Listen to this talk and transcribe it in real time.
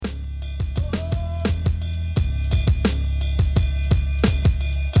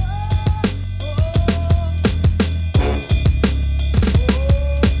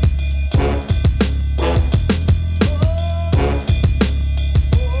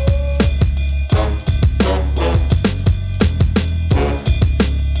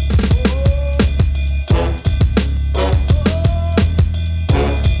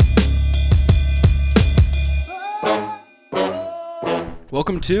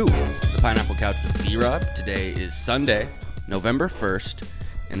Welcome to the Pineapple Couch with Brob. Today is Sunday, November 1st,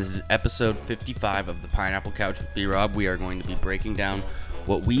 and this is episode 55 of the Pineapple Couch with Brob. We are going to be breaking down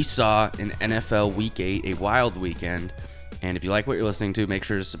what we saw in NFL Week 8, a wild weekend. And if you like what you're listening to, make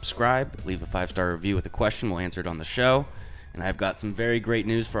sure to subscribe, leave a 5-star review with a question. We'll answer it on the show. And I've got some very great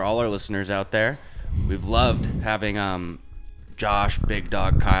news for all our listeners out there. We've loved having Josh, Big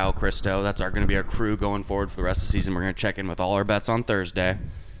Dog, Kyle, Christo. That's going to be our crew going forward for the rest of the season. We're going to check in with all our bets on Thursday.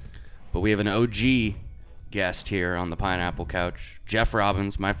 But we have an OG guest here on the Pineapple Couch. Jeff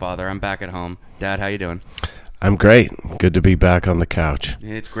Robbins, my father. I'm back at home. Dad, how you doing? I'm great. Good to be back on the couch.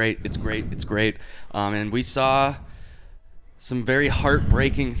 It's great. And we saw some very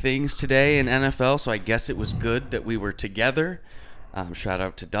heartbreaking things today in NFL, so I guess it was good that we were together. Shout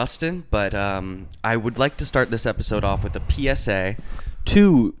out to Dustin. But I would like to start this episode off with a PSA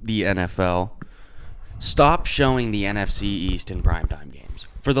to the NFL. Stop showing the NFC East in primetime games.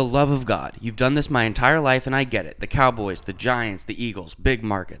 For the love of God. You've done this my entire life, and I get it. The Cowboys, the Giants, the Eagles, big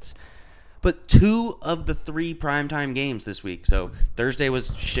markets. But 2 of the 3 primetime games this week. So Thursday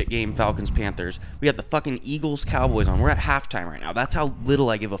was shit game, Falcons-Panthers. We got the fucking Eagles-Cowboys on. We're at halftime right now. That's how little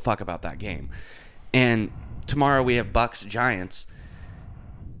I give a fuck about that game. And tomorrow we have Bucks-Giants.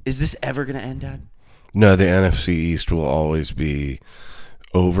 Is this ever going to end, Dad? No, the NFC East will always be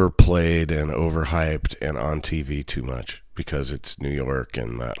overplayed and overhyped and on TV too much because it's New York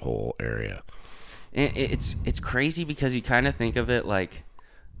and that whole area. And it's crazy because you kind of think of it like...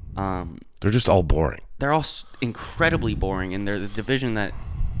 they're just all boring. They're all incredibly boring, and they're the division that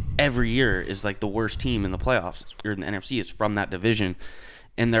every year is like the worst team in the playoffs, or in the NFC is from that division,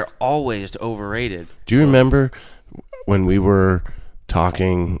 and they're always overrated. Do you remember when we were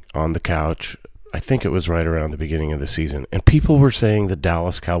talking on the couch? I think it was right around the beginning of the season, and people were saying the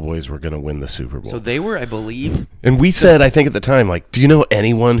Dallas Cowboys were going to win the Super Bowl. So they were, I believe. And we said, I think at the time, like, do you know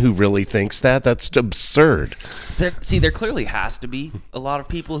anyone who really thinks that? That's absurd. There clearly has to be a lot of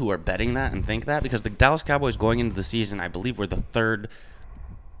people who are betting that and think that, because the Dallas Cowboys going into the season, I believe, were the third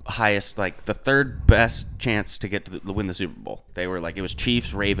highest, like the third best chance to get to win the Super Bowl. They were like, it was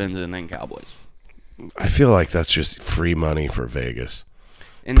Chiefs, Ravens, and then Cowboys. I feel like that's just free money for Vegas.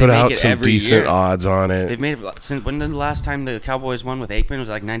 And put out some decent odds on it. They've made it since when did the last time the Cowboys won with Aikman? Was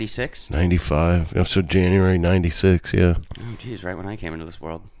it like 96? 95. So January 96, yeah. Oh, geez, right when I came into this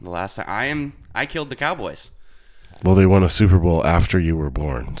world. The last time I killed the Cowboys. Well, they won a Super Bowl after you were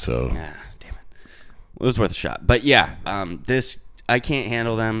born, so. Yeah, damn it. It was worth a shot. But yeah, I can't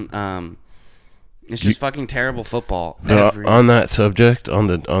handle them. It's just fucking terrible football. On that subject, on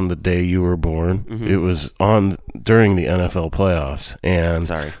the day you were born, It was on during the NFL playoffs, and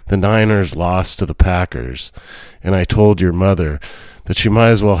the Niners lost to the Packers, and I told your mother that she might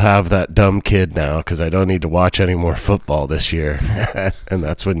as well have that dumb kid now because I don't need to watch any more football this year, and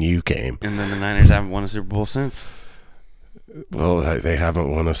that's when you came. And then the Niners haven't won a Super Bowl since. Well, they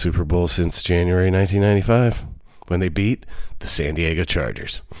haven't won a Super Bowl since January 1995 when they beat the San Diego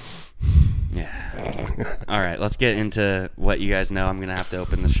Chargers. Yeah. All right, let's get into what you guys know I'm going to have to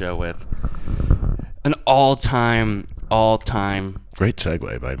open the show with. An all-time... Great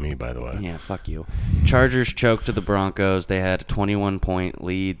segue by me, by the way. Yeah, fuck you. Chargers choked to the Broncos. They had a 21-point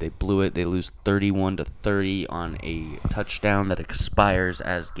lead. They blew it. They lose 31-30 on a touchdown that expires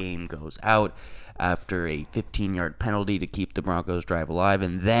as game goes out after a 15-yard penalty to keep the Broncos drive alive.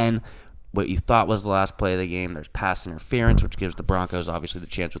 And then... what you thought was the last play of the game, there's pass interference, which gives the Broncos obviously the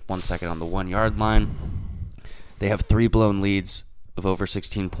chance with 1 second on the 1-yard line. They have 3 blown leads of over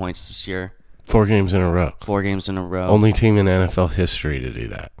 16 points this year. 4 games in a row. 4 games in a row. Only team in NFL history to do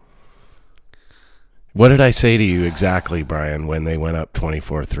that. What did I say to you exactly, Brian, when they went up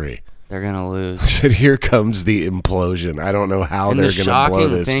 24-3? They're going to lose. I said, here comes the implosion. I don't know how they're going to blow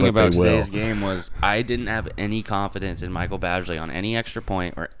this, but they will. The shocking thing about today's game was I didn't have any confidence in Michael Badgley on any extra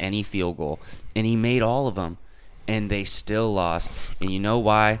point or any field goal, and he made all of them, and they still lost. And you know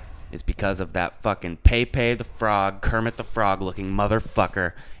why? It's because of that fucking Pepe the Frog, Kermit the Frog-looking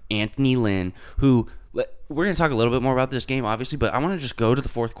motherfucker, Anthony Lynn, who... we're going to talk a little bit more about this game, obviously, but I want to just go to the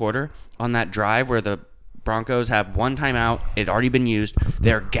fourth quarter on that drive where the Broncos have 1 timeout. It had already been used.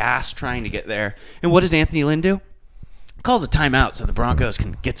 They're gassed trying to get there. And what does Anthony Lynn do? Calls a timeout so the Broncos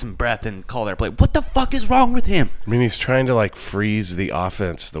can get some breath and call their play. What the fuck is wrong with him? I mean, he's trying to, like, freeze the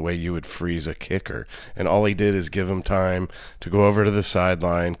offense the way you would freeze a kicker. And all he did is give them time to go over to the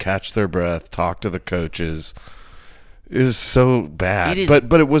sideline, catch their breath, talk to the coaches. It is so bad.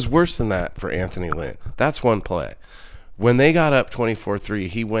 But it was worse than that for Anthony Lynn. That's one play. When they got up 24-3,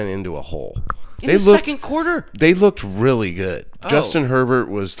 he went into a hole. In the second quarter? They looked really good. Justin Herbert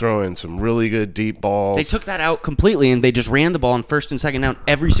was throwing some really good deep balls. They took that out completely, and they just ran the ball in first and second down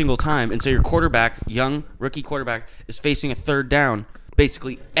every single time. And so your quarterback, young rookie quarterback, is facing a third down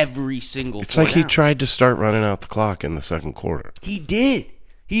basically every single It's like he tried to start running out the clock in the second quarter. He did.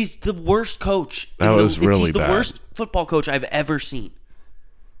 He's the worst coach. He's the bad. Worst football coach I've ever seen.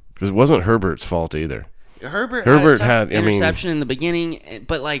 Because it wasn't Herbert's fault either. Herbert had interception in the beginning,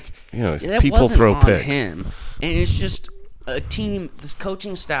 but that people wasn't throw on picks. him. And it's just a team, this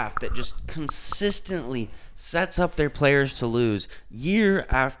coaching staff that just consistently sets up their players to lose year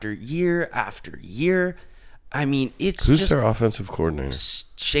after year after year. I mean, Who's their offensive coordinator?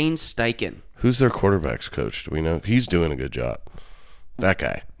 Shane Steichen. Who's their quarterback's coach? Do we know? He's doing a good job. That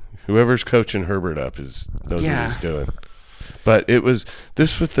guy. Whoever's coaching Herbert up knows what he's doing. But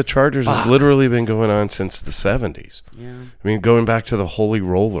this with the Chargers has literally been going on since the 70s. Yeah. I mean, going back to the Holy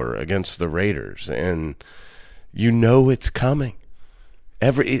Roller against the Raiders, and it's coming.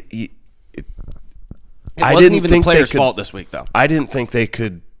 It wasn't even the players' fault this week, though. I didn't think they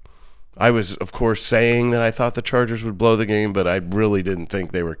could. I was, of course, saying that I thought the Chargers would blow the game, but I really didn't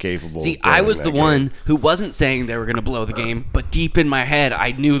think they were capable. See, I was the one who wasn't saying they were going to blow the game, but deep in my head,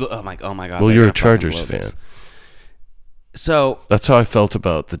 I knew. I'm like, oh my god. Well, you're a Chargers fan. So that's how I felt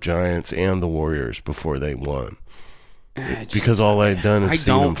about the Giants and the Warriors before they won. Because all I'd done is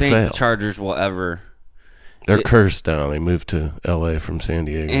seen them fail. I don't think the Chargers will ever. They're cursed now. They moved to L.A. from San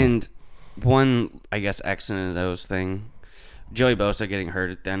Diego. And one, I guess, X and O's thing. Joey Bosa getting hurt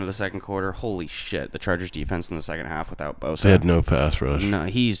at the end of the second quarter. Holy shit. The Chargers defense in the second half without Bosa. They had no pass rush. No,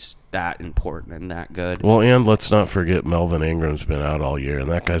 he's that important and that good. Well, and let's not forget Melvin Ingram's been out all year, and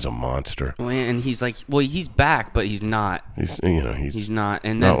that guy's a monster. And he's he's back, but he's not. He's not.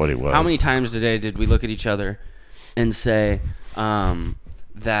 And not what he was. How many times today did we look at each other and say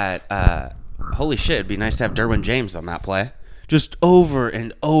that, holy shit, it'd be nice to have Derwin James on that play? Just over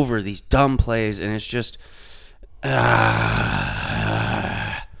and over these dumb plays, and it's just... All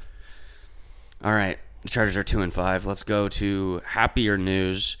right, the Chargers are 2-5. Let's go to happier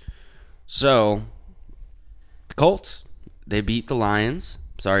news. So, the Colts, they beat the Lions.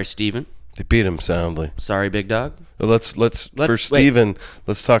 Sorry, Steven. They beat him soundly. Sorry, Big Dog. But let's for Steven,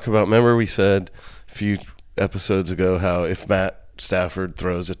 let's talk about. Remember, we said a few episodes ago how if Matt Stafford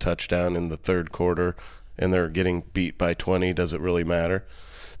throws a touchdown in the third quarter and they're getting beat by 20, does it really matter?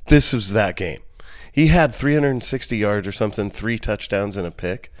 This was that game. He had 360 yards or something, 3 touchdowns and a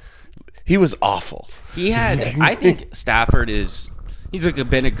pick. He was awful. I think Stafford he's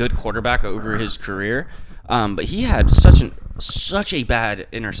been a good quarterback over his career, but he had such a bad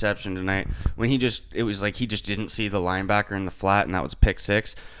interception tonight when it was like he just didn't see the linebacker in the flat, and that was a pick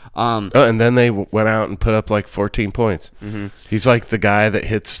 6. And then they went out and put up like 14 points. Mm-hmm. He's like the guy that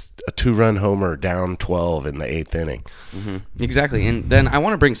hits a 2-run homer down 12 in the 8th inning. Mm-hmm. Exactly. And then I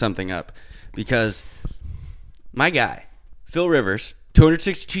want to bring something up. Because my guy, Phil Rivers,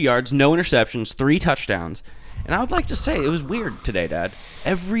 262 yards, no interceptions, 3 touchdowns. And I would like to say it was weird today, Dad.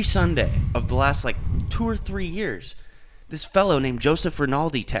 Every Sunday of the last 2 or 3 years, this fellow named Joseph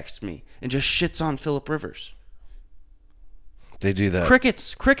Rinaldi texts me and just shits on Phillip Rivers. They do that.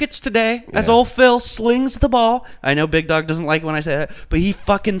 Crickets today, as old Phil slings the ball. I know Big Dog doesn't like it when I say that, but he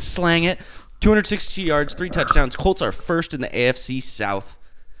fucking slang it. 262 yards, 3 touchdowns. Colts are first in the AFC South.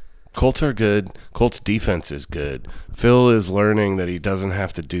 Colts are good. Colts defense is good. Phil is learning that he doesn't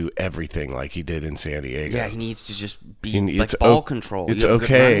have to do everything like he did in San Diego. Yeah, he needs to just be ball control. It's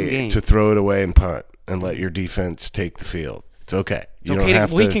okay to throw it away and punt and let your defense take the field. It's okay.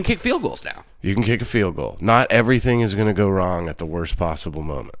 We can kick field goals now. You can kick a field goal. Not everything is going to go wrong at the worst possible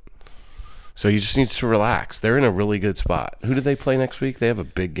moment. So you just need to relax. They're in a really good spot. Who do they play next week? They have a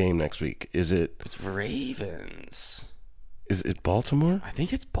big game next week. It's Ravens. Is it Baltimore? I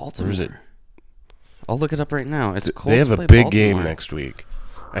think it's Baltimore. Or is it? I'll look it up right now. It's Colts. They have a big game next week.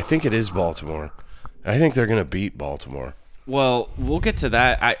 I think it is Baltimore. I think they're going to beat Baltimore. Well, we'll get to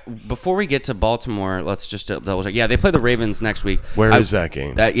that. Before we get to Baltimore, let's just double check. Yeah, they play the Ravens next week. Where is that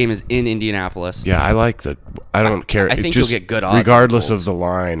game? That game is in Indianapolis. Yeah, I like that. I don't care. I think you'll get good odds. Regardless of the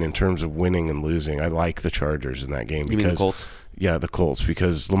line in terms of winning and losing, I like the Chargers in that game. You mean the Colts? Yeah, the Colts,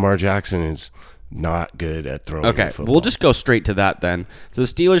 because Lamar Jackson is not good at throwing the football. We'll just go straight to that then. So the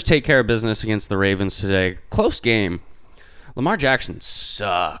Steelers take care of business against the Ravens today. Close game. Lamar Jackson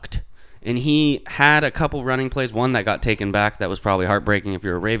sucked. And he had a couple running plays, one that got taken back. That was probably heartbreaking if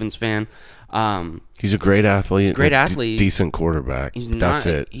you're a Ravens fan. He's a great athlete. Decent quarterback. That's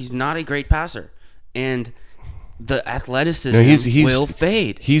it. He's not a great passer. And the athleticism will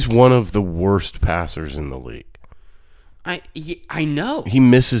fade. He's one of the worst passers in the league. I know. He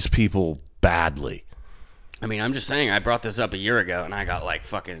misses people badly. I mean, I'm just saying, I brought this up a year ago, and I got, like,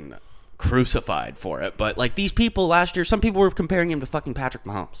 fucking crucified for it. But, like, these people last year, some people were comparing him to fucking Patrick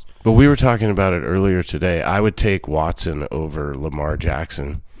Mahomes. But we were talking about it earlier today. I would take Watson over Lamar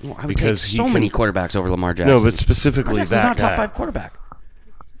Jackson. Well, I would take so many quarterbacks over Lamar Jackson. No, but specifically Lamar Jackson's not a top 5 quarterback.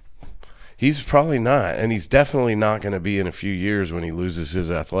 He's probably not, and he's definitely not going to be in a few years when he loses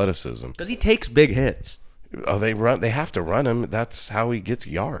his athleticism. Because he takes big hits. Oh, they have to run him. That's how he gets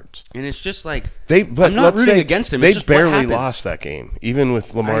yards. And it's just like I'm not rooting against him. They it's just barely lost that game, even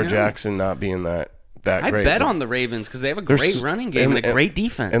with Lamar Jackson not being that great. I bet on the Ravens because they have a great running game and a great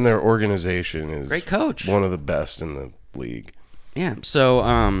defense. And their organization is great coach, one of the best in the league. Yeah.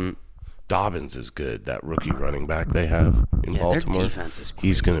 So Dobbins is good. That rookie running back they have in Baltimore. Their defense is great.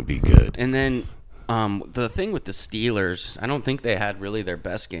 He's going to be good. And then the thing with the Steelers, I don't think they had really their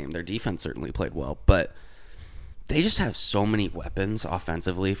best game. Their defense certainly played well, but they just have so many weapons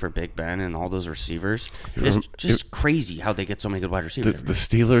offensively for Big Ben and all those receivers. It's just crazy how they get so many good wide receivers. The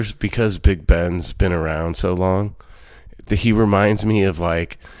Steelers, because Big Ben's been around so long, he reminds me of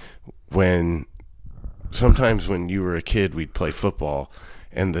like sometimes when you were a kid, we'd play football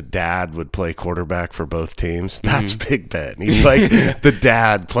and the dad would play quarterback for both teams. That's Big Ben. He's like the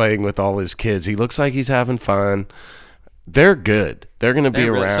dad playing with all his kids. He looks like he's having fun. They're good. They're going to be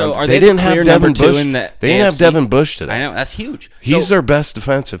around. So are they didn't have Devin Bush. They didn't have Devin Bush today. I know, that's huge. He's their best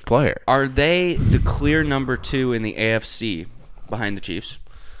defensive player. Are they the clear number 2 in the AFC behind the Chiefs?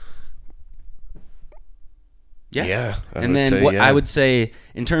 Yes. Yeah. And then I would say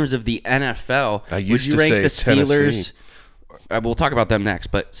in terms of the NFL, would you rank the Steelers? We'll talk about them next.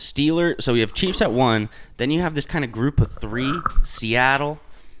 But Steelers, so we have Chiefs at 1. Then you have this kind of group of 3, Seattle,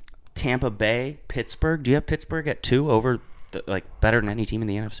 Tampa Bay, Pittsburgh. Do you have Pittsburgh at 2 over better than any team in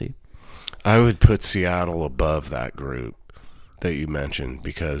the NFC? I would put Seattle above that group that you mentioned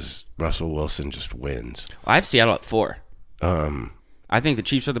because Russell Wilson just wins. I have Seattle at 4. I think the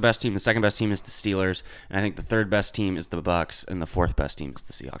Chiefs are the best team. The second best team is the Steelers, and I think the third best team is the Bucs, and the fourth best team is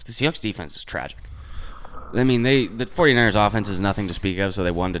the Seahawks. The Seahawks defense is tragic. I mean, the 49ers offense is nothing to speak of, so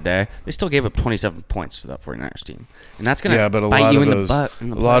they won today. They still gave up 27 points to that 49ers team. And that's going to bite you in the butt. A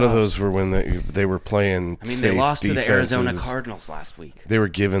lot of those were when they were playing I mean, they lost to the Arizona Cardinals last week. They were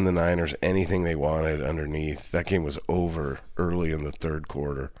giving the Niners anything they wanted underneath. That game was over early in the third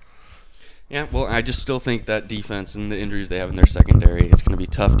quarter. Yeah, well, I just still think that defense and the injuries they have in their secondary, it's going to be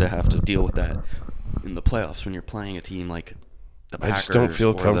tough to have to deal with that in the playoffs when you're playing a team like the Packers. I just don't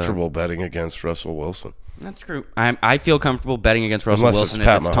feel comfortable betting against Russell Wilson. That's true. I feel comfortable betting against Russell Wilson if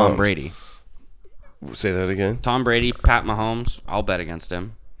it's Tom Brady. Say that again? Tom Brady, Pat Mahomes, I'll bet against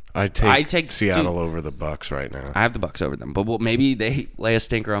him. I take Seattle over the Bucs right now. I have the Bucs over them. But maybe they lay a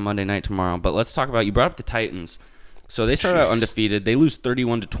stinker on Monday night tomorrow. But let's talk about, you brought up the Titans. So they started out undefeated. They lose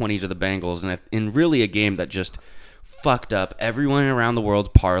 31-20 to the Bengals, and in really a game that just fucked up everyone around the world's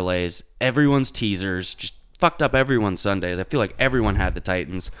parlays, everyone's teasers, just fucked up everyone's Sundays. I feel like everyone had the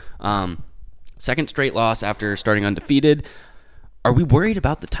Titans. Second straight loss after starting undefeated. Are we worried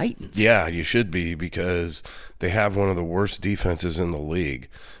about the Titans? Yeah, you should be because they have one of the worst defenses in the league,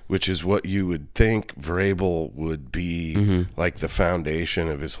 which is what you would think Vrabel would be like the foundation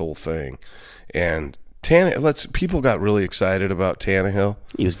of his whole thing. And people got really excited about Tannehill.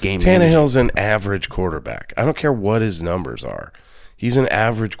 He was game Tannehill's an average quarterback. I don't care what his numbers are. He's an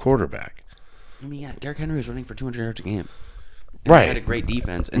average quarterback. I mean, yeah, Derrick Henry was running for 200 yards a game. And right. He had a great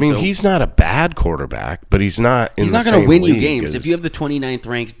defense. And he's not a bad quarterback, but he's not in the same league. He's not going to win you games. If you have the 29th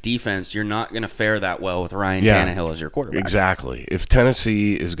ranked defense, you're not going to fare that well with Ryan Tannehill as your quarterback. Exactly. If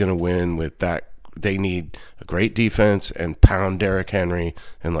Tennessee is going to win with that, they need a great defense and pound Derrick Henry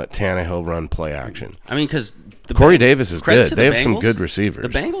and let Tannehill run play action. I mean, because Corey Davis is good. They have some good receivers. The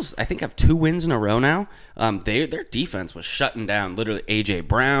Bengals, I think, have 2 wins in a row now. Their defense was shutting down literally A.J.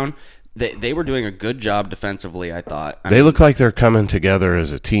 Brown. They were doing a good job defensively, I thought. They look like they're coming together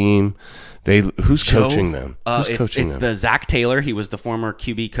as a team. Who's coaching them? It's the Zach Taylor. He was the former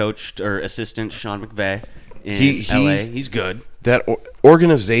QB coach or assistant Sean McVay in L.A. He's good. That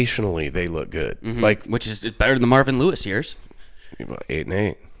organizationally, they look good. Which is better than the Marvin Lewis years.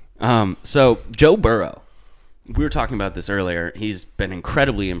 8-8. So Joe Burrow, we were talking about this earlier. He's been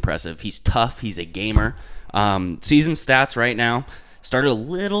incredibly impressive. He's tough. He's a gamer. Season stats right now. Started a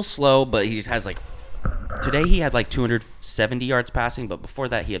little slow, but he has today he had 270 yards passing, but before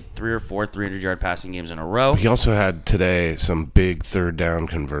that he had 3 or 4 300-yard passing games in a row. He also had today some big third down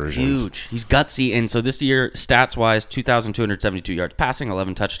conversions. Huge. He's gutsy, and so this year, stats-wise, 2,272 yards passing,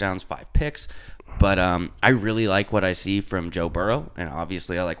 11 touchdowns, 5 picks. But I really like what I see from Joe Burrow, and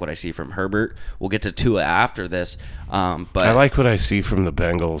obviously I like what I see from Herbert. We'll get to Tua after this. But I like what I see from the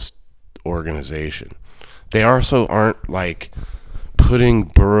Bengals organization. They also aren't like putting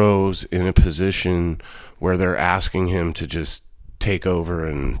Burrows in a position where they're asking him to just take over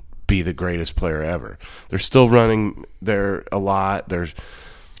and be the greatest player ever. They're still running there a lot.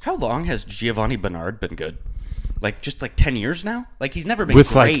 How long has Giovanni Bernard been good? Just 10 years now? He's never been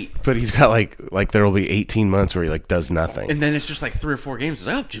great. But he's got there will be 18 months where he does nothing. And then it's just 3 or 4 games.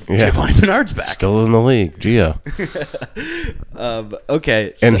 Giovanni Bernard's back. Still in the league, Gio.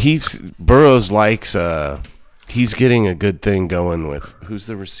 Okay. So. And Burrows likes he's getting a good thing going with who's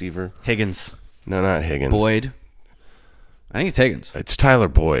the receiver? Higgins. No, not Higgins. Boyd. I think it's Higgins. It's Tyler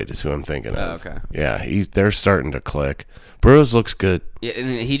Boyd is who I'm thinking of. Okay. Yeah, they're starting to click. Burrows looks good. Yeah, and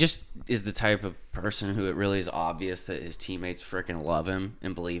he just is the type of person who it really is obvious that his teammates freaking love him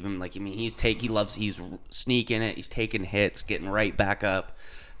and believe him. He's sneaking it. He's taking hits, getting right back up.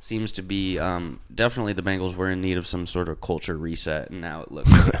 Seems to be definitely the Bengals were in need of some sort of culture reset, and now it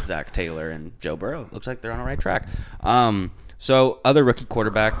looks like Zach Taylor and Joe Burrow. Looks like they're on the right track. So other rookie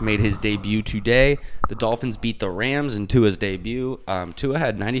quarterback made his debut today. The Dolphins beat the Rams in Tua's debut. Tua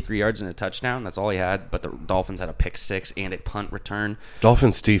had 93 yards and a touchdown. That's all he had, but the Dolphins had a pick 6 and a punt return.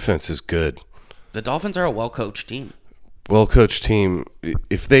 Dolphins defense is good. The Dolphins are a well-coached team. Well-coached team.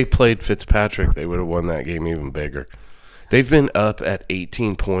 If they played Fitzpatrick, they would have won that game even bigger. They've been up at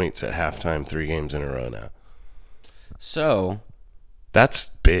 18 points at halftime 3 games in a row now. So that's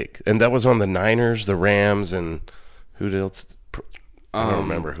big. And that was on the Niners, the Rams, and who else? I don't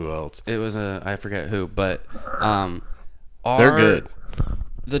remember who else. It was I forget who, but they're good.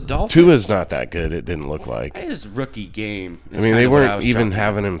 The Dolphins. Tua's not that good. It didn't look like his rookie game. They weren't even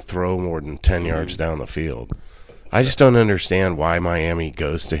having him throw more than 10 yards down the field. I just don't understand why Miami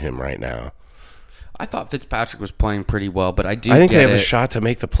goes to him right now. I thought Fitzpatrick was playing pretty well, but I think they have a shot to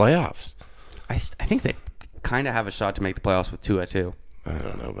make the playoffs. I think they kind of have a shot to make the playoffs with Tua too. I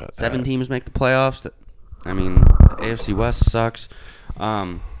don't know about 7 teams make the playoffs. AFC West sucks.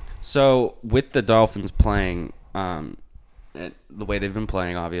 So with the Dolphins playing the way they've been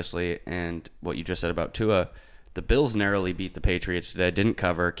playing, obviously, and what you just said about Tua, the Bills narrowly beat the Patriots today. Didn't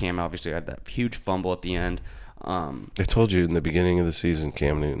cover. Cam obviously had that huge fumble at the end. I told you in the beginning of the season,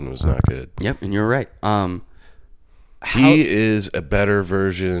 Cam Newton was not good. Yep, and you're right. He is a better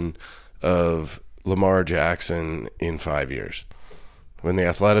version of Lamar Jackson in 5 years. When the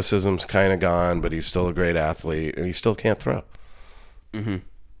athleticism's kind of gone, but he's still a great athlete, and he still can't throw. Mm-hmm.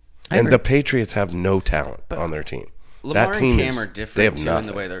 And the Patriots have no talent on their team. Lamar that team and Cam are different they have too nothing.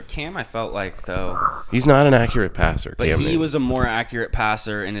 in the way they're. Cam, I felt like, though. He's not an accurate passer. But he was a more accurate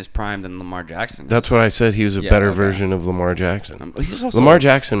passer in his prime than Lamar Jackson. That's what I said. He was a better version of Lamar Jackson. Lamar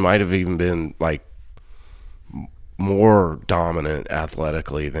Jackson might have even been more dominant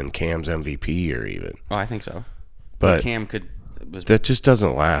athletically than Cam's MVP year even. Oh, I think so. But Cam could... that just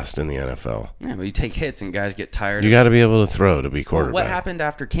doesn't last in the NFL. Yeah, but you take hits and guys get tired. You got to be able to throw to be quarterback. Well, what happened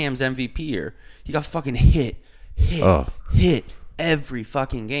after Cam's MVP year? He got fucking hit every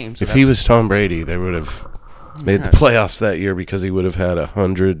fucking game. So if he was Tom Brady, they would have made the playoffs that year because he would have had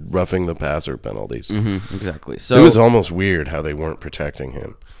 100 roughing the passer penalties. Mm-hmm, exactly. So it was almost weird how they weren't protecting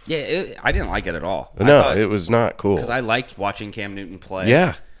him. Yeah, I didn't like it at all. No, it was not cool. Because I liked watching Cam Newton play.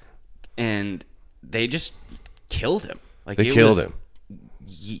 Yeah. And they just killed him. They killed him.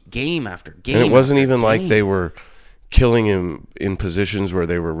 Game after game. And it wasn't even like they were killing him in positions where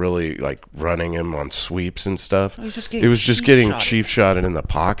they were really running him on sweeps and stuff. It was just getting cheap shotted in the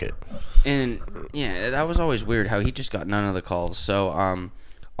pocket. And yeah, that was always weird how he just got none of the calls. So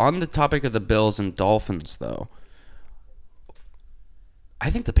on the topic of the Bills and Dolphins, though, I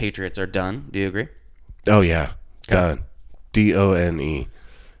think the Patriots are done. Do you agree? Oh yeah, done. DONE.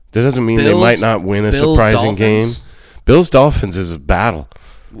 That doesn't mean they might not win a surprising game. Bills Dolphins is a battle.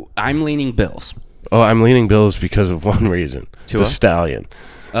 I'm leaning Bills. Oh, I'm leaning Bills because of one reason. The Stallion.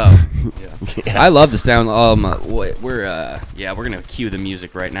 Oh, yeah. I love the Stallion. We're gonna cue the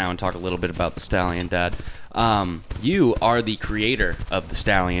music right now and talk a little bit about the Stallion, Dad. You are the creator of the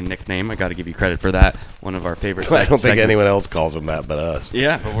Stallion nickname. I got to give you credit for that. One of our favorite. I don't think anyone else calls him that but us.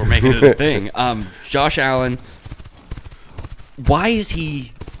 Yeah, but we're making it a thing. Josh Allen. Why is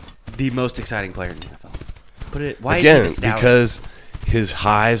he the most exciting player in the NFL? Why is he the Stallion? Because his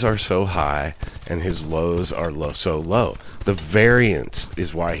highs are so high and his lows are so low. The variance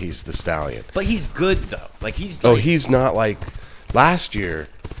is why he's the Stallion. But he's good though. He's not like last year.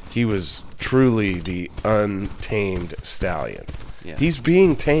 He was truly the untamed Stallion. Yeah. He's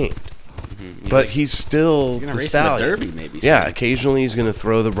being tamed, but he's still the Stallion. In the Derby, maybe. Yeah, occasionally he's going to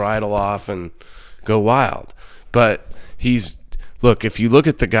throw the bridle off and go wild, but he's look, if you look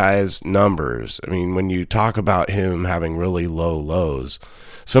at the guy's numbers, I mean, when you talk about him having really low lows,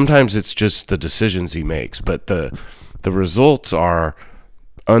 sometimes it's just the decisions he makes, but the results are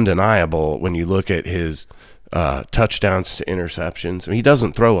undeniable when you look at his touchdowns to interceptions. I mean, he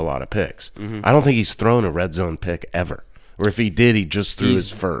doesn't throw a lot of picks. Mm-hmm. I don't think he's thrown a red zone pick ever. Or if he did, he just threw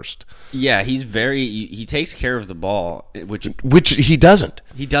his first. Yeah, he takes care of the ball, which he doesn't.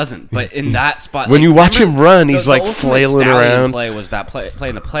 He doesn't, but in that spot, when you watch him run, he's like flailing around. Play was that play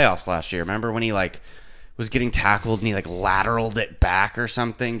in the playoffs last year. Remember when he was getting tackled and he lateraled it back or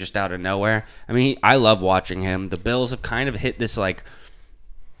something just out of nowhere? I mean, I love watching him. The Bills have kind of hit this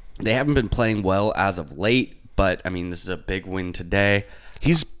they haven't been playing well as of late, but I mean, this is a big win today.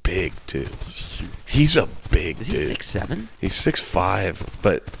 He's big too. He's a big dude. Is he 6'7"? He's 6'5",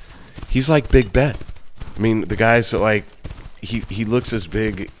 but he's like Big Ben. I mean, the guys that he looks as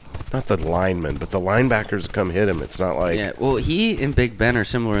big. Not the linemen, but the linebackers come hit him. It's not like... Yeah, well, he and Big Ben are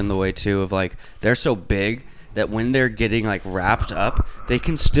similar in the way, too, of, they're so big that when they're getting, wrapped up, they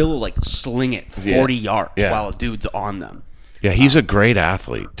can still, sling it 40 yards while a dude's on them. Yeah, he's a great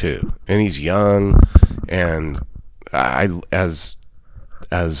athlete, too. And he's young, and as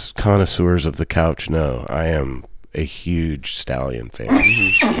connoisseurs of the couch know, I am a huge Stallion fan.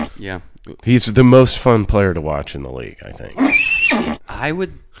 Mm-hmm. Yeah. He's the most fun player to watch in the league, I think.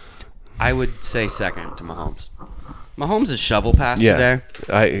 I would say second to Mahomes. Mahomes' shovel pass today.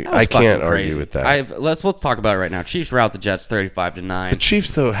 I can't argue with that. Let's talk about it right now. Chiefs rout the Jets 35-9. The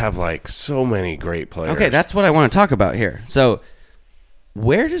Chiefs though have so many great players. Okay, that's what I want to talk about here. So,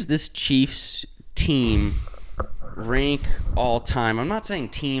 where does this Chiefs team rank all time? I'm not saying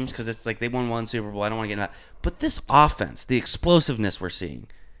teams because it's they won one Super Bowl. I don't want to get into that. But this offense, the explosiveness we're seeing.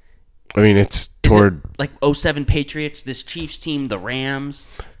 I mean, it's toward... 07 Patriots, this Chiefs team, the Rams.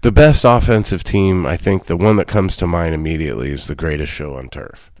 The best offensive team, I think, the one that comes to mind immediately is the Greatest Show on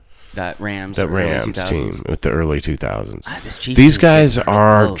Turf. That Rams team with the early 2000s. These guys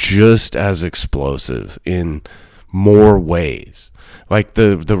are just as explosive in more ways.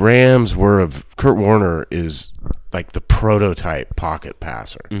 The Rams were of... Kurt Warner is the prototype pocket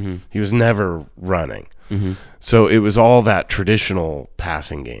passer. Mm-hmm. He was never running. Mm-hmm. So it was all that traditional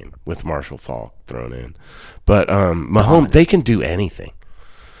passing game with Marshall Faulk thrown in. But Mahomes, they can do anything.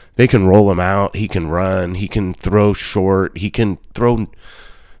 They can roll him out. He can run. He can throw short. He can throw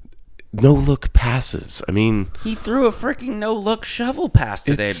no-look passes. I mean... He threw a freaking no-look shovel pass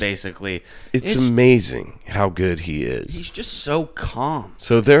today, basically. It's amazing how good he is. He's just so calm.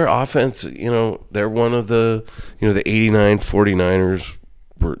 So their offense, they're one of the... the 89 49ers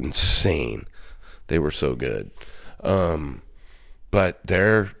were insane. They were so good. But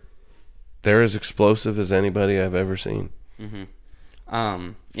they're as explosive as anybody I've ever seen.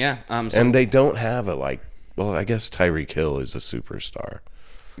 Mm-hmm. Yeah. And they don't have I guess Tyreek Hill is a superstar.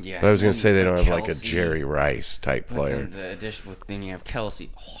 Yeah. But I was going to say they don't have a Jerry Rice type player. Then you have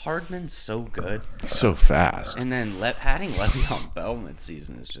Kelsey. Hardman's so good. He's so fast. And then adding Le'Veon Bell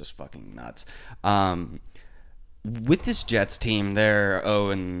mid-season is just fucking nuts. With this Jets team, they're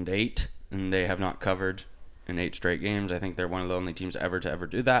 0-8. And they have not covered in 8 straight games. I think they're one of the only teams ever to ever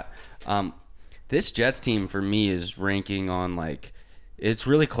do that. This Jets team, for me, is ranking on, it's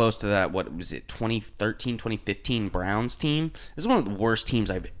really close to that, 2013, 2015 Browns team? This is one of the worst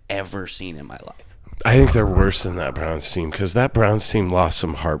teams I've ever seen in my life. I think they're worse than that Browns team because that Browns team lost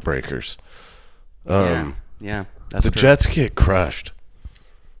some heartbreakers. Yeah, that's the true. Jets get crushed.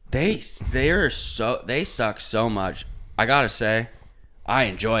 They suck so much. I got to say, I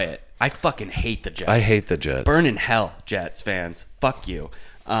enjoy it. I fucking hate the Jets. I hate the Jets. Burn in hell, Jets fans. Fuck you.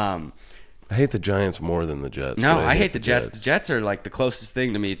 I hate the Giants more than the Jets. No, I hate the Jets. The Jets are the closest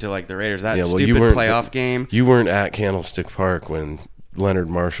thing to me to the Raiders. That stupid playoff game. You weren't at Candlestick Park when Leonard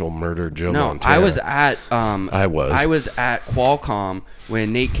Marshall murdered Joe Montana. I was at I was at Qualcomm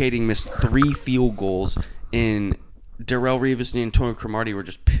when Nate Kading missed 3 field goals and Darrelle Revis and Antonio Cromartie were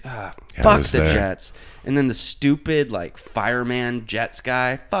just fuck the Jets. And then the stupid fireman Jets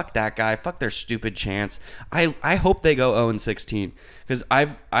guy, fuck that guy, fuck their stupid chance. I hope they go 0-16 because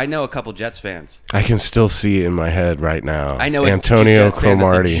I know a couple Jets fans. I can still see it in my head right now. I know Antonio a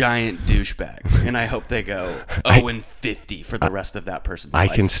Cromartie that's a giant douchebag, and I hope they go 0-50 for the rest of that person's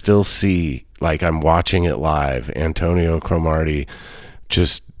life. I can still see I'm watching it live. Antonio Cromartie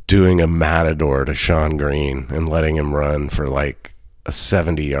just doing a matador to Sean Green and letting him run for a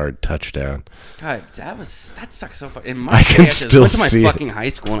 70-yard touchdown. God, that sucks so far. And I Mark can Sanchez still went to my see fucking high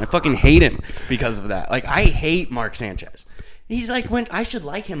school, and I fucking hate him because of that. I hate Mark Sanchez. He's I should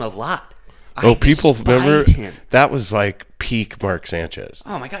like him a lot. People remember him. That was like peak Mark Sanchez.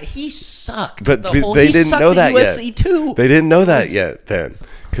 Oh my God, he sucked. But they didn't know that USC yet. Too. They didn't know that yet then,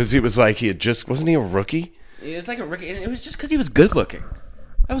 because he was like wasn't he a rookie? He was like a rookie, and it was just because he was good looking.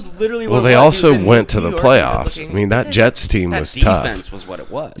 That was literally what. Well, they also went to the playoffs. I mean, that Jets team was tough. That defense was what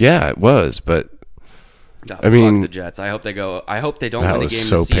it was. Yeah, it was, but. I mean, fuck the Jets. I hope they go. I hope they don't win a game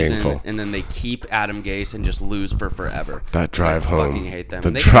so this season, painful. And then they keep Adam Gase and just lose for forever. That drive home. I fucking hate them.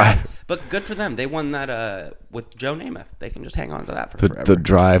 But good for them. They won that with Joe Namath. They can just hang on to that for forever. The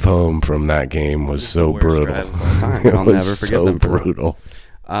drive home from that game was so brutal. I'll never forget them. Brutal.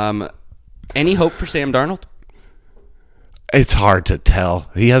 Any hope for Sam Darnold? It's hard to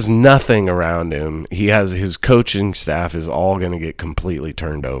tell. He has nothing around him. His coaching staff is all going to get completely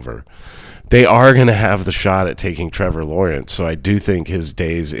turned over. They are going to have the shot at taking Trevor Lawrence, so I do think his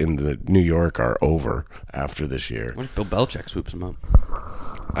days in New York are over after this year. What if Bill Belichick swoops him up?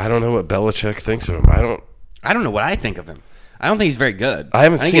 I don't know what Belichick thinks of him. I don't know what I think of him. I don't think he's very good. I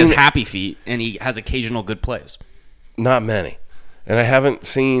think he has happy feet, and he has occasional good plays. Not many. And I haven't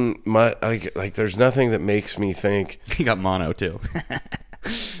seen much. Like there's nothing that makes me think. He got mono, too.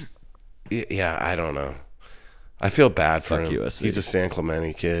 Yeah, I don't know. I feel bad for him. USC. He's a San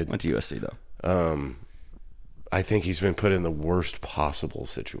Clemente kid. Went to USC, though. I think he's been put in the worst possible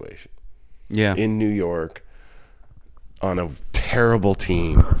situation. Yeah. In New York, on a terrible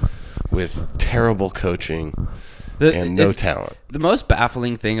team with terrible coaching and no talent. The most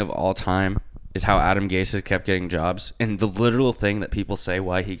baffling thing of all time is how Adam Gase has kept getting jobs. And the literal thing that people say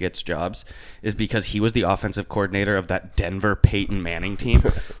why he gets jobs is because he was the offensive coordinator of that Denver Peyton Manning team.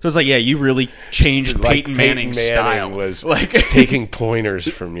 So it's like, yeah, you really changed Peyton Manning's style. Was like taking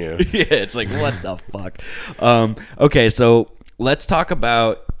pointers from you. Yeah, it's like, what the fuck? Okay, so let's talk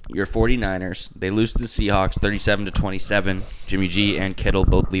about your 49ers. They lose to the Seahawks 37-27. Jimmy G and Kittle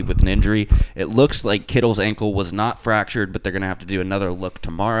both leave with an injury. It looks like Kittle's ankle was not fractured, but they're going to have to do another look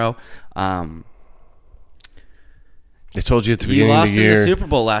tomorrow. I told you at the beginning of the year. You lost in the Super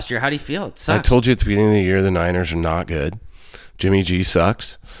Bowl last year. How do you feel? It sucks. I told you at the beginning of the year the Niners are not good. Jimmy G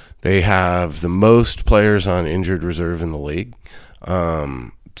sucks. They have the most players on injured reserve in the league.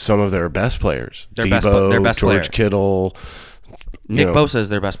 Some of their best players. Their Debo, best George player. Kittle. Nick Bosa is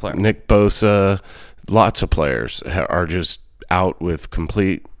their best player. Nick Bosa. Lots of players are just out with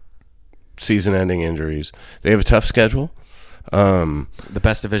complete season-ending injuries. They have a tough schedule. The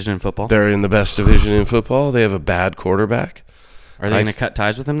best division in football. They're in the best division in football. They have a bad quarterback. Are they going to cut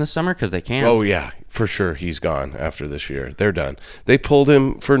ties with him this summer? Because they can. Oh, yeah. For sure. He's gone after this year. They're done. They pulled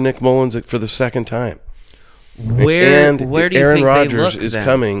him for Nick Mullins for the second time. Where do you Aaron think Rodgers they look is then?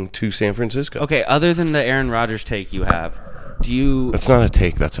 coming to San Francisco. Okay, other than the Aaron Rodgers take you have, do you... That's not a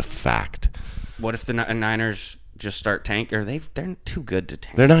take. That's a fact. What if the Niners just start tank? They're too good to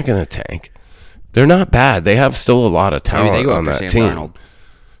tank. They're not going to tank. They're not bad. They have still a lot of talent on that team. Darnold.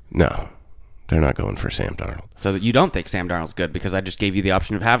 No, they're not going for Sam Darnold. So you don't think Sam Darnold's good because I just gave you the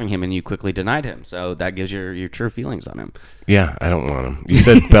option of having him and you quickly denied him. So that gives your true feelings on him. Yeah, I don't want him. You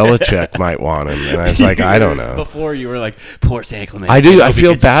said Belichick might want him, and I was like, I don't know. Before you were like, poor San Clemente. I do. I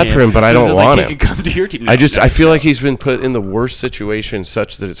feel bad for him, but I don't want him. He could come to your team. No, I feel like he's been put in the worst situation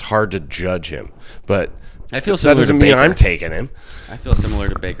such that it's hard to judge him. But I feel that doesn't mean I'm taking him. I feel similar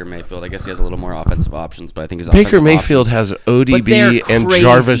to Baker Mayfield. I guess he has a little more offensive options, but I think his Baker Mayfield has ODB and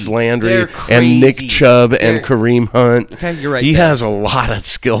Jarvis Landry and Nick Chubb and Kareem Hunt. Okay, you're right. He has a lot of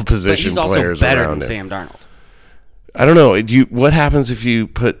skill position players around him. But he's also better than Sam Darnold. I don't know. What happens if you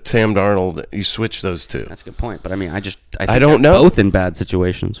put Sam Darnold? You switch those two. That's a good point. But I mean, I think don't know. Both in bad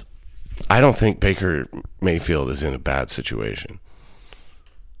situations. I don't think Baker Mayfield is in a bad situation.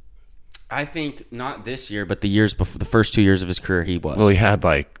 I think not this year, but the years before, the first 2 years of his career, he was. Well, he had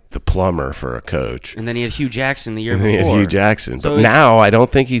like the plumber for a coach, and then he had Hugh Jackson the year before. He had Hugh Jackson, but now I don't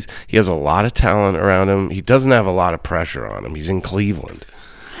think he has a lot of talent around him. He doesn't have a lot of pressure on him. He's in Cleveland.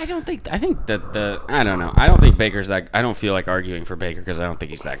 I don't think that I don't know. I don't think Baker's that. I don't feel like arguing for Baker because I don't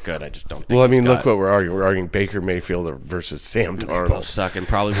think he's that good. I just don't think. Well, I mean, look what we're arguing. We're arguing Baker Mayfield versus Sam Darnold. Both suck and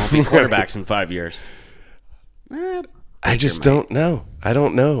probably won't be quarterbacks in 5 years. I just don't know. I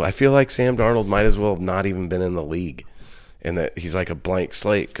don't know. I feel like Sam Darnold might as well have not even been in the league, and that he's like a blank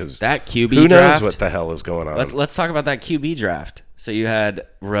slate because that QB who draft, knows what the hell is going on. Let's talk about that QB draft. So you had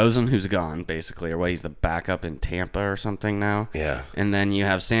Rosen, who's gone basically, or what? He's the backup in Tampa or something now. Yeah. And then you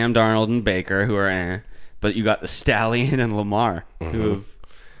have Sam Darnold and Baker, who are but you got the Stallion and Lamar, who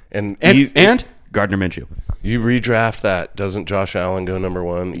and Gardner Minshew. You redraft that, doesn't Josh Allen go number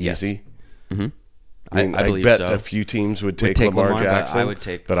one easy? Yes. Mm-hmm. I believe bet so. a few teams would take Lamar Jackson.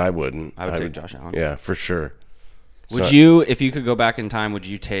 But I wouldn't. I would take Josh Allen. Yeah, for sure. Would you, if you could go back in time, would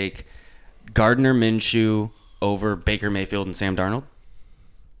you take Gardner Minshew over Baker Mayfield and Sam Darnold?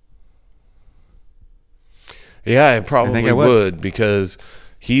 Yeah, I probably would because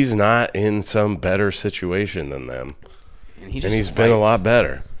he's not in some better situation than them. And he's been a lot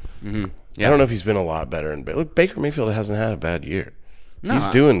better. Mm-hmm. Yeah. I don't know if he's been a lot better. Look, Baker Mayfield hasn't had a bad year. No, he's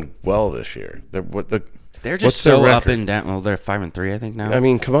doing well this year. They're just so up and down. Well, they're 5-3, I think now. I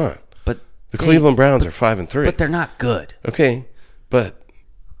mean, come on. But the Cleveland Browns are 5-3. But they're not good. Okay,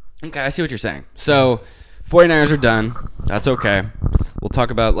 I see what you're saying. So, 49ers are done. That's okay. We'll talk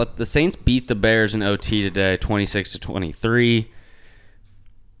about the Saints beat the Bears in OT today, 26-23.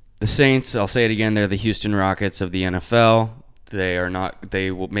 The Saints, I'll say it again, they're the Houston Rockets of the NFL. They are not. They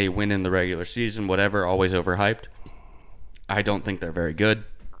may win in the regular season, whatever. Always overhyped. I don't think they're very good.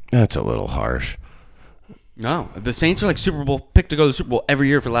 That's a little harsh. No, the Saints are like Super Bowl picked to go to the Super Bowl every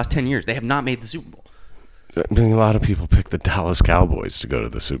year for the last 10 years. They have not made the Super Bowl. I mean, a lot of people pick the Dallas Cowboys to go to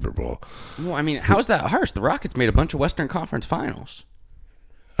the Super Bowl. Well, I mean, how is that harsh? The Rockets made a bunch of Western Conference Finals.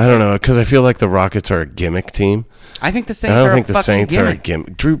 I don't know, because I feel like the Rockets are a gimmick team. I think the Saints are a fucking gimmick. I don't think the Saints are a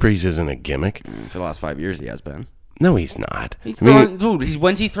gimmick. Drew Brees isn't a gimmick. For the last 5 years, he has been. No, he's not.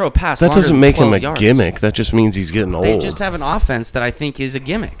 When's he throw a pass? That doesn't make him a gimmick. That just means he's getting old. They just have an offense that I think is a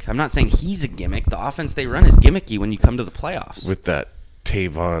gimmick. I'm not saying he's a gimmick. The offense they run is gimmicky when you come to the playoffs. With that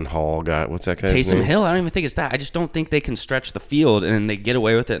Tavon Hall guy. What's that guy's name? Taysom Hill. I don't even think it's that. I just don't think they can stretch the field, and they get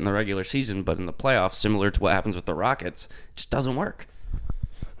away with it in the regular season. But in the playoffs, similar to what happens with the Rockets, it just doesn't work.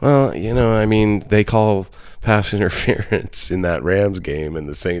 Well, I mean, they call pass interference in that Rams game, and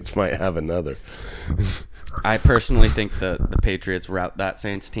the Saints might have another. I personally think the Patriots rout that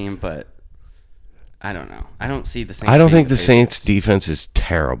Saints team, but I don't know. I don't see the Saints. I don't think the Saints defense is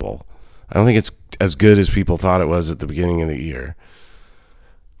terrible. I don't think it's as good as people thought it was at the beginning of the year.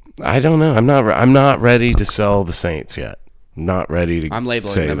 I don't know. I'm not ready to sell the Saints yet. I'm not ready to. I'm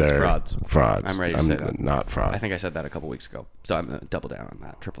labeling them as frauds. Frauds. I'm ready to say that. Not fraud. I think I said that a couple weeks ago, so I'm gonna double down on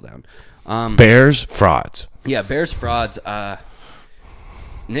that, triple down. Bears frauds. Yeah, Bears frauds.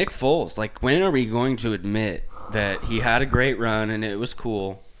 Nick Foles, when are we going to admit that he had a great run and it was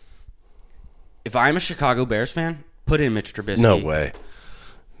cool? If I'm a Chicago Bears fan, put in Mitch Trubisky. No way.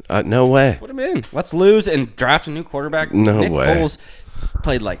 No way. Put him in. Let's lose and draft a new quarterback. No Nick way. Foles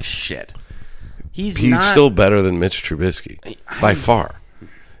played like shit. He's still better than Mitch Trubisky by far.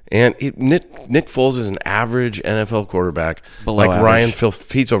 And Nick Foles is an average NFL quarterback. Below average.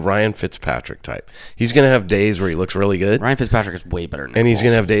 He's a Ryan Fitzpatrick type. He's going to have days where he looks really good. Ryan Fitzpatrick is way better than Nick And he's Foles.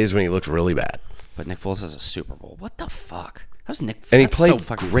 going to have days when he looks really bad. But Nick Foles has a Super Bowl. What the fuck? How's Nick Foles? And he played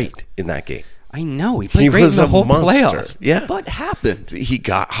great in that game. I know. He played great in the whole playoff. Yeah. What happened? He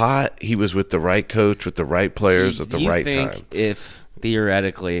got hot. He was with the right coach, with the right players at the right time. Do you think if,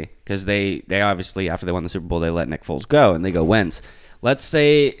 theoretically, because they obviously, after they won the Super Bowl, they let Nick Foles go, and they go Wentz. Let's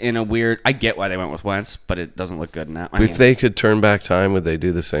say in a weird... I get why they went with Wentz, but it doesn't look good now. If they could turn back time, would they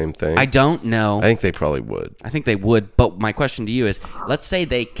do the same thing? I don't know. I think they probably would. I think they would, but my question to you is, let's say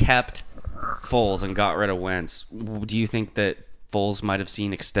they kept Foles and got rid of Wentz. Do you think that Foles might have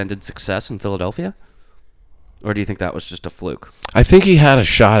seen extended success in Philadelphia? Or do you think that was just a fluke? I think he had a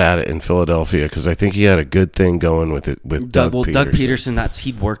shot at it in Philadelphia because I think he had a good thing going with Doug Peterson. Doug Peterson,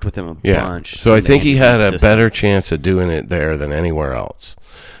 he'd worked with him a bunch. So I think he had a better chance of doing it there than anywhere else.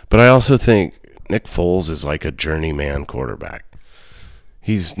 But I also think Nick Foles is like a journeyman quarterback.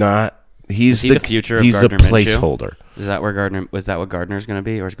 He's not. He's the future of he's Gardner the placeholder. Is that where Gardner? Was that what Gardner's going to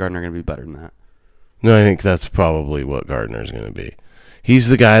be, or is Gardner going to be better than that? No, I think that's probably what Gardner's going to be. He's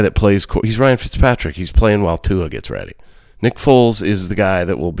the guy that plays. He's Ryan Fitzpatrick. He's playing while Tua gets ready. Nick Foles is the guy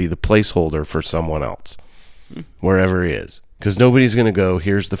that will be the placeholder for someone else, wherever he is. Because nobody's going to go,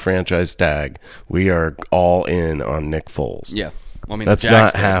 here's the franchise tag. We are all in on Nick Foles. Yeah. Well, I mean, that's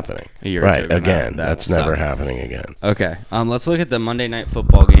not happening. Right, again. That's never happening again. Okay. Let's look at the Monday Night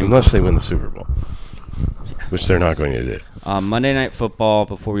Football game. Unless they win the Super Bowl, which they're not going to do. Monday Night Football,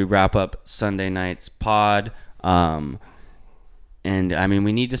 before we wrap up Sunday night's pod. And I mean,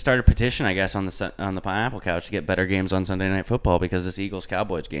 we need to start a petition, I guess, on the Pineapple Couch to get better games on Sunday Night Football because this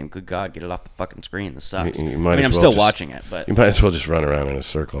Eagles-Cowboys game, good God, get it off the fucking screen. This sucks. I'm still watching it, but you might as well just run around in a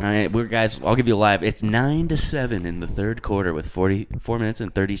circle. All right, guys, I'll give you a live. It's 9-7 in the third quarter with 44 minutes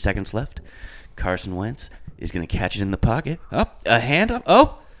and 30 seconds left. Carson Wentz is going to catch it in the pocket. Up, a hand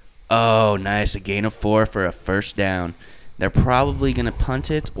up. Oh, nice, a gain of 4 for a first down. They're probably going to punt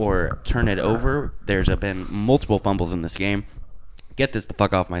it or turn it over. There's been multiple fumbles in this game. Get this the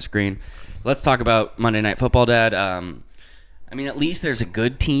fuck off my screen. Let's talk about Monday Night Football, Dad. I mean, at least there's a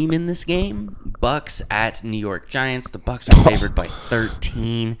good team in this game. Bucks at New York Giants. The Bucks are favored by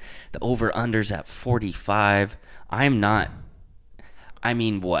 13. The over-under's at 45. I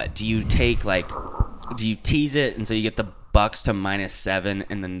mean, what? Do you tease it and so you get the Bucks to -7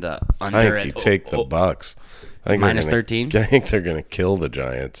 and then the under I think you take the Bucks. I think -13? I think they're going to kill the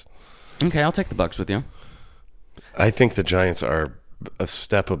Giants. Okay, I'll take the Bucks with you. I think the Giants are a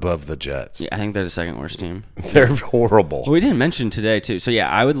step above the Jets. Yeah, I think they're the second worst team. They're horrible. Well, we didn't mention today, too. So, yeah,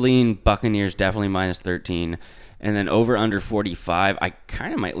 I would lean Buccaneers definitely -13. And then over under 45, I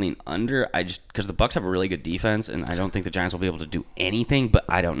kind of might lean under. Because the Bucks have a really good defense, and I don't think the Giants will be able to do anything. But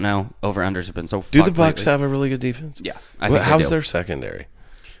I don't know. Over unders have been so. Do the Bucks have a really good defense? Yeah, how's their secondary?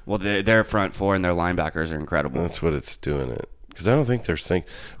 Well, their front four and their linebackers are incredible. That's what it's doing it. Because I don't think they're saying.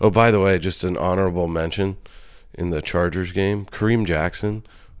 Oh, by the way, just an honorable mention in the Chargers game. Kareem Jackson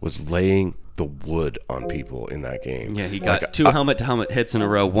was laying the wood on people in that game. Yeah, he got two helmet-to-helmet hits in a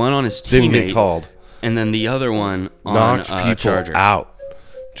row. One on his teammate. Didn't get called. And then the other one knocked people Charger. out.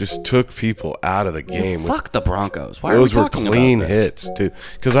 Just took people out of the game. Fuck the Broncos. Why Those are we were talking clean about this? hits, too.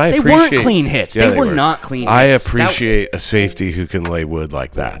 Because I They appreciate. weren't clean hits. Yeah, they were not clean hits. I appreciate a safety who can lay wood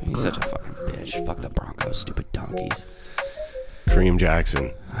like that. He's such a fucking bitch. Fuck the Broncos, stupid donkeys. Kareem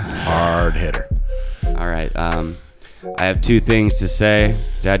Jackson, hard hitter. All right. I have two things to say.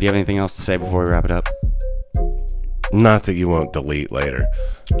 Dad, do you have anything else to say before we wrap it up? Not that you won't delete later.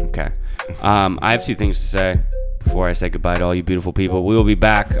 Okay. I have two things to say before I say goodbye to all you beautiful people. We will be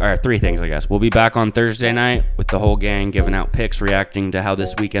back, or three things, I guess. We'll be back on Thursday night with the whole gang giving out picks, reacting to how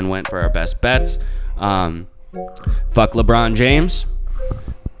this weekend went for our best bets. Fuck LeBron James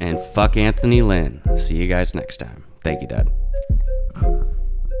and fuck Anthony Lynn. See you guys next time. Thank you, Dad.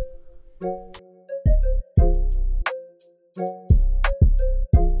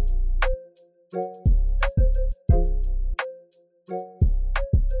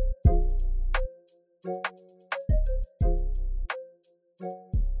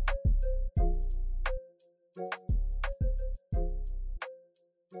 Thank you.